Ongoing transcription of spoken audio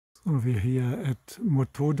So we're here at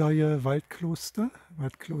Muttodaya Waldkloster,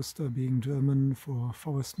 Waldkloster being German for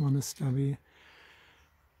Forest Monastery,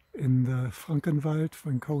 in the Frankenwald,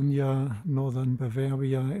 Franconia, northern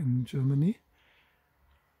Bavaria in Germany.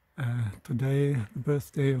 Today, the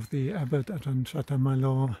birthday of the abbot Ajahn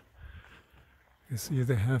Chah. You see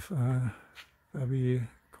they have a very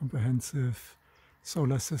comprehensive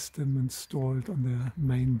solar system installed on their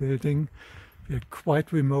main building. We are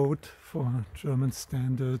quite remote for German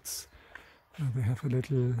standards. They have a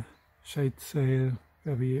little shade sail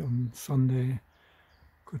where we on Sunday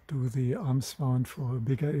could do the arms round for a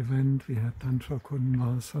bigger event. We had Tantra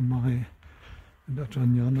Kunma, Samai und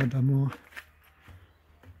Ajahn Dhammasiha.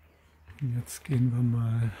 Jetzt gehen wir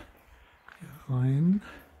mal hier rein.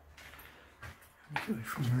 Ich will euch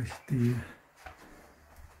vielleicht die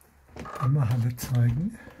Dhammahalle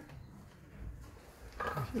zeigen.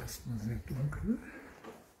 Gleich erstmal sehr dunkel.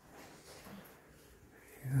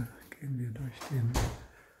 Hier gehen wir durch den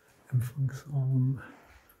Empfangsraum.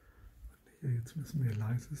 Und hier jetzt müssen wir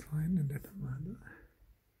leise sein in der Dhammahalle.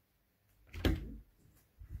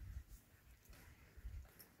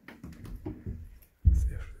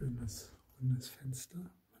 Sehr schönes rundes Fenster, wo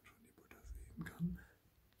man schon die Buddha sehen kann.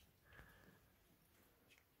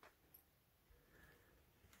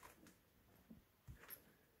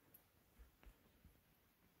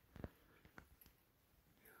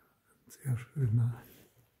 Sehr schöner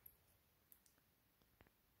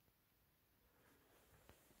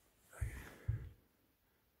very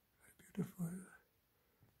beautiful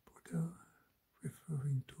Buddha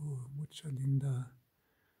referring to Muchalinda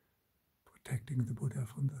protecting the Buddha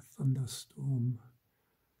from the thunderstorm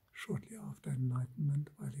shortly after enlightenment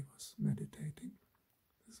while he was meditating.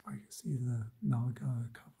 This is why you see the naga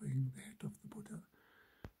covering the head of the Buddha,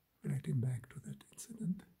 relating back to that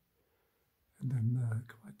incident. And then the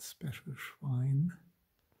quite special shrine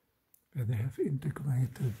where they have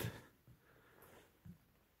integrated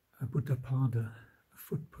a Buddha pada, a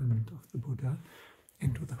footprint of the Buddha,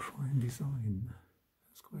 into the shrine design.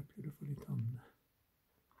 It's quite beautifully done.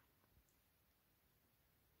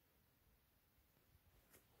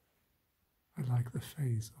 I like the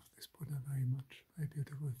face of this Buddha very much, very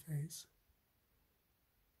beautiful face.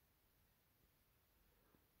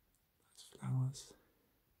 There's flowers.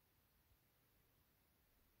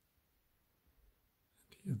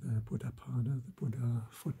 Here the Buddha pada, the Buddha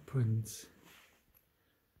footprints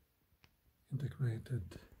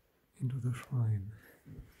integrated into the shrine.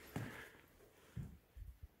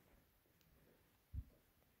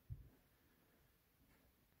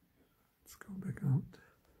 Let's go back out.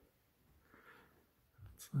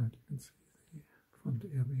 Outside you can see the front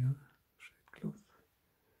area, shade cloth.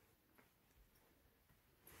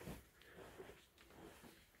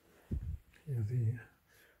 Here the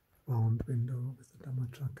round window with the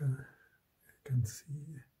Dhammachakra, you can see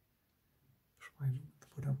the shrine of the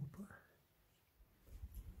Buddha Rupa.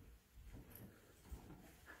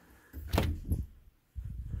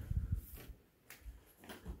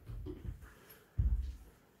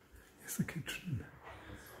 Here's the kitchen,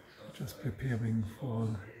 just preparing for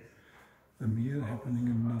the meal happening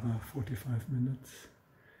in another 45 minutes.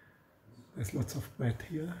 There's lots of bread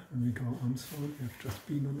here. When we go arms round, we have just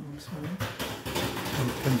been on arms round.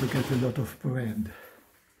 We tend to get a lot of bread.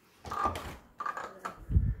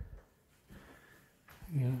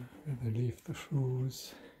 Here, where they leave the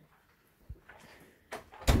shoes.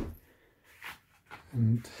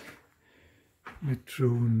 And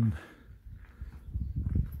mid-June,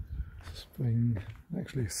 spring,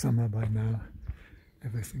 actually summer by now.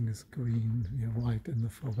 Everything is green. We are right in the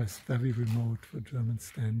forest, very remote for German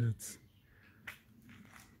standards.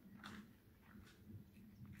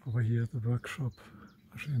 Over here, the workshop,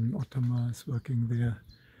 Ajahn Ottama is working there.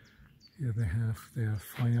 Here they have their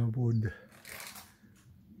firewood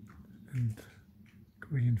and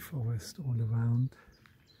green forest all around.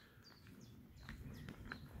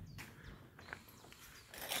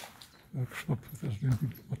 Workshop with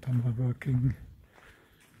Ajahn Ottama working.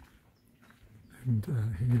 And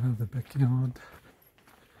here the backyard.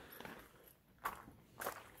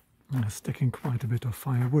 Sticking quite a bit of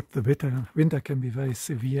firewood. The winter can be very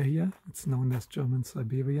severe here. It's known as German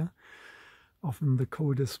Siberia. Often the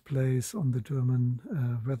coldest place on the German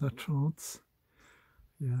weather charts.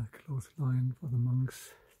 Here, clothesline for the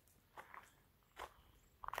monks.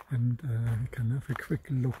 And we can have a quick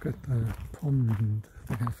look at the pond.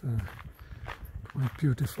 They have a quite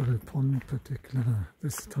beautiful pond, particularly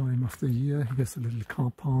this time of the year. Here's a little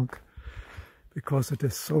car park. Because it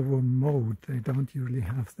is so remote, they don't usually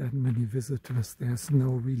have that many visitors. There's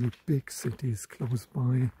no really big cities close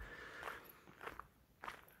by.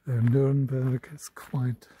 Nuremberg is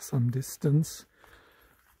quite some distance.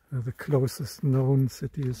 The closest known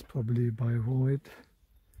city is probably Bayreuth.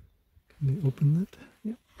 Can you open it?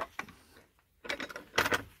 Yeah.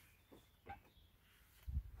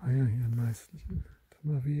 Oh yeah, here, nice little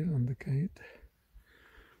Dhammagiri on the gate.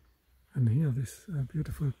 And here, this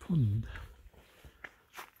beautiful pond.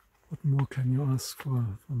 What more can you ask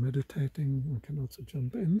for meditating? You can also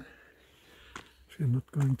jump in, which we're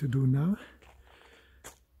not going to do now.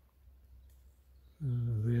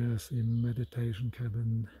 There's the meditation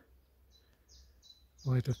cabin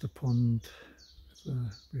right at the pond, with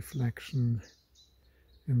a reflection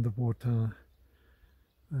in the water,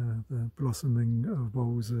 the blossoming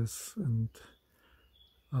roses and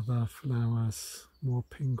other flowers, more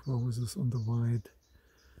pink roses on the right,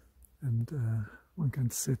 and one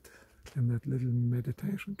can sit in that little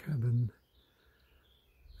meditation cabin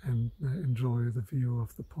and enjoy the view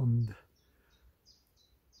of the pond.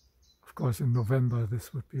 Of course, in November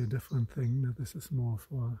this would be a different thing. This is more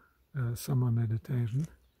for summer meditation.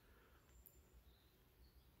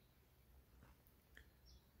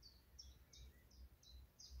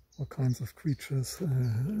 All kinds of creatures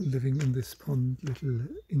living in this pond, little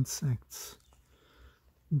insects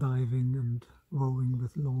diving and rowing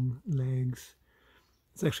with long legs.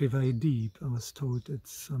 It's actually very deep. I was told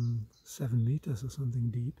it's some 7 meters or something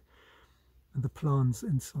deep. And the plants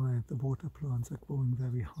inside, the water plants, are growing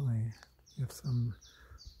very high. You have some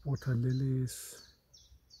water lilies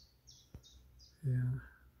here,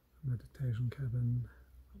 meditation cabin,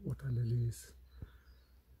 water lilies,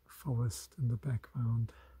 forest in the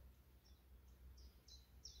background.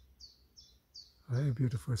 Very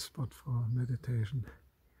beautiful spot for meditation.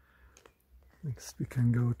 Next we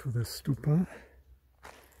can go to the stupa.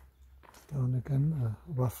 Down again,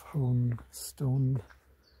 a rough-hewn stone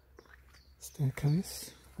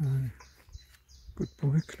staircase. Good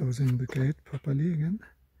boy, closing the gate properly again.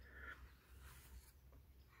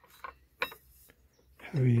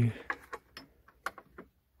 Heavy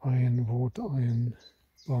wrought iron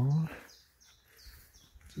bar.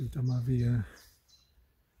 The Dhammagiri,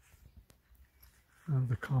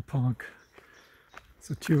 the car park. It's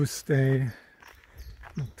a Tuesday.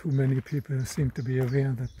 Not too many people seem to be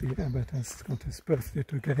aware that the abbot has got his birthday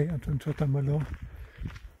today, Ajahn Chah.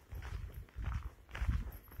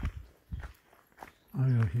 Oh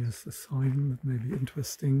yeah, here's the sign that may be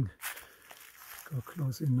interesting. Go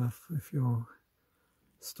close enough. If you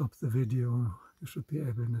stop the video, you should be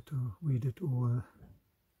able to read it all.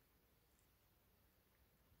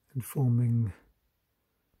 Informing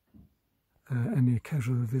any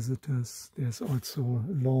casual visitors. There's also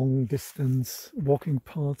long distance walking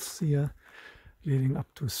paths here leading up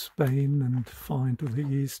to Spain and far into the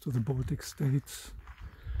east to the Baltic states.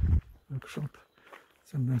 Workshop.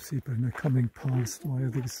 Sometimes people are coming past via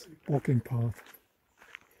this walking path.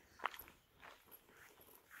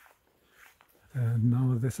 And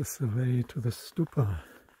now this is the way to the stupa.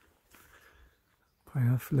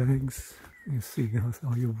 Prayer flags. You see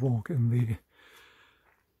how you walk in the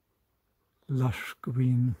lush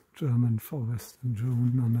green German forest in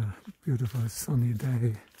June on a beautiful sunny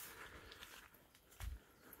day.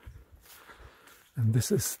 And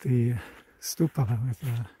this is the stupa with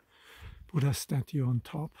a Buddha statue on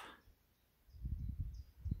top,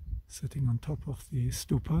 sitting on top of the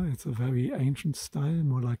stupa. It's a very ancient style,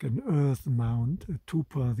 more like an earth mound, a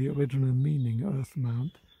tupa, the original meaning, earth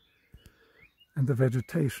mound. And the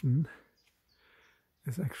vegetation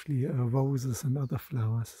is actually roses and other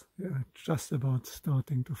flowers. They are just about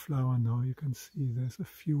starting to flower now. You can see there's a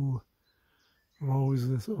few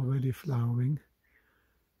roses already flowering,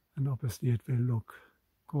 and obviously it will look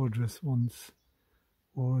gorgeous once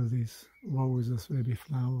all these roses will be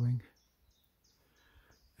flowering.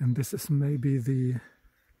 And this is maybe the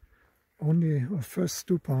only first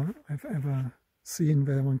stupa I've ever seen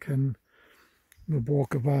where one can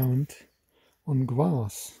walk around on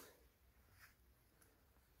grass.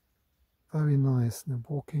 Very nice,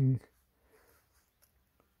 walking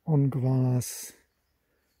on grass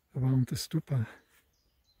around the stupa,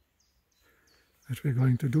 which we're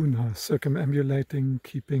going to do now, circumambulating,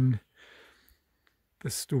 keeping the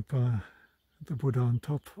stupa, the Buddha on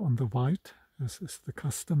top, on the right, as is the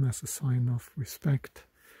custom, as a sign of respect.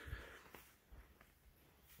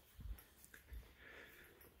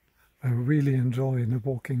 I really enjoy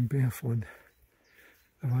walking barefoot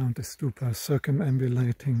around the stupa,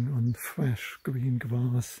 circumambulating on fresh green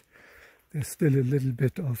grass. There's still a little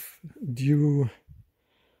bit of dew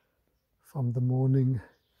from the morning.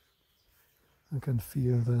 I can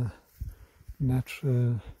feel the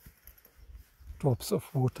natural drops of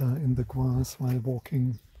water in the grass while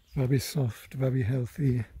walking. Very soft, very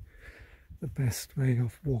healthy. the best way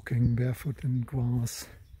of walking barefoot in grass.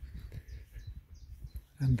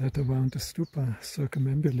 And that around the stupa,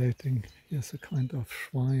 circumambulating, here's a kind of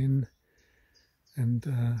shrine. And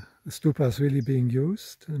the stupa is really being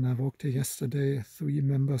used. And I walked here yesterday. 3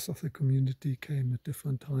 members of the community came at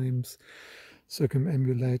different times,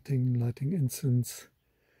 circumambulating, lighting incense.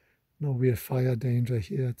 No real fire danger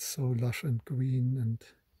here. It's so lush and green and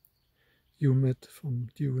humid from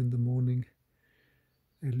dew in the morning.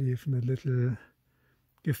 They leave a little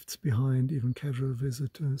gifts behind, even casual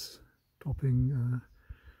visitors, dropping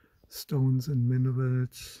stones and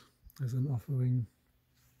minerals as an offering.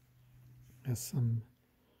 There's some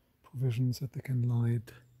provisions that they can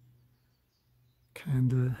light,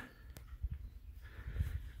 candle.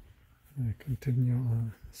 I continue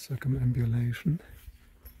our circumambulation.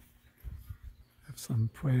 Have some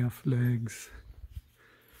prayer flags.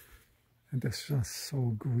 And it's just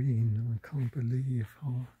so green. I can't believe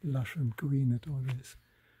how lush and green it all is.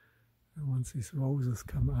 And once these roses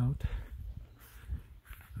come out,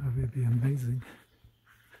 that will be amazing.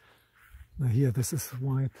 Now here, this is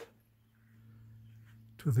white.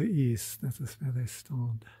 To the east, that is where they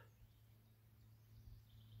start.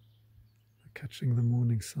 They're catching the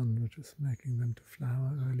morning sun, which is making them to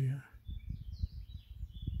flower earlier.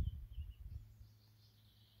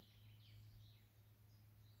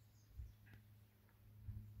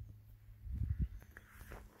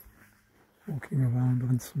 Walking around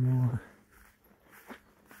once more,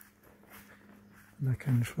 and I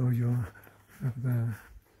can show you the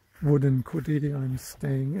wooden kuti I'm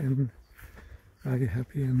staying in. Very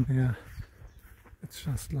happy in there. It's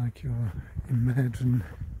just like you imagine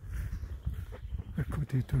a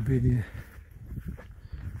kuti to be.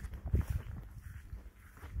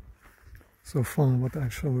 So far what I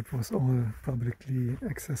showed was all publicly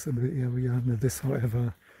accessible area. This,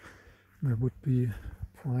 however, there would be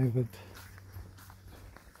private.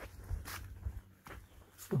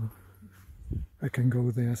 So I can go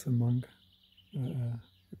there as a monk, the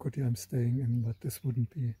kuti I'm staying in, but this wouldn't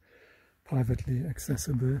be privately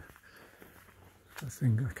accessible. I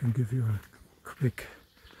think I can give you a quick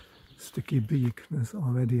sticky beak. That's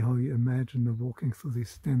already how you imagine the walking through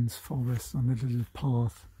these dense forests on a little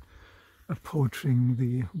path, approaching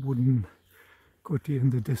the wooden kuti in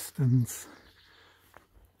the distance.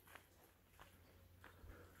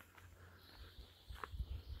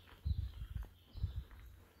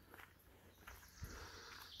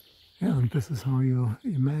 Yeah, and this is how you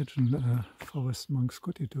imagine a forest monk's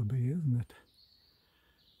kuti to be, isn't it?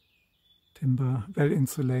 Timber, well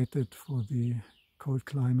insulated for the cold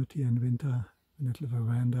climate here in winter, a little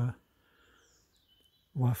veranda,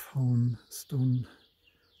 rough-hewn stone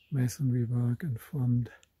masonry work in front,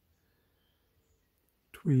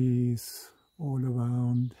 trees all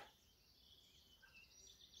around.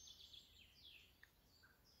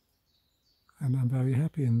 And I'm very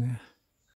happy in there.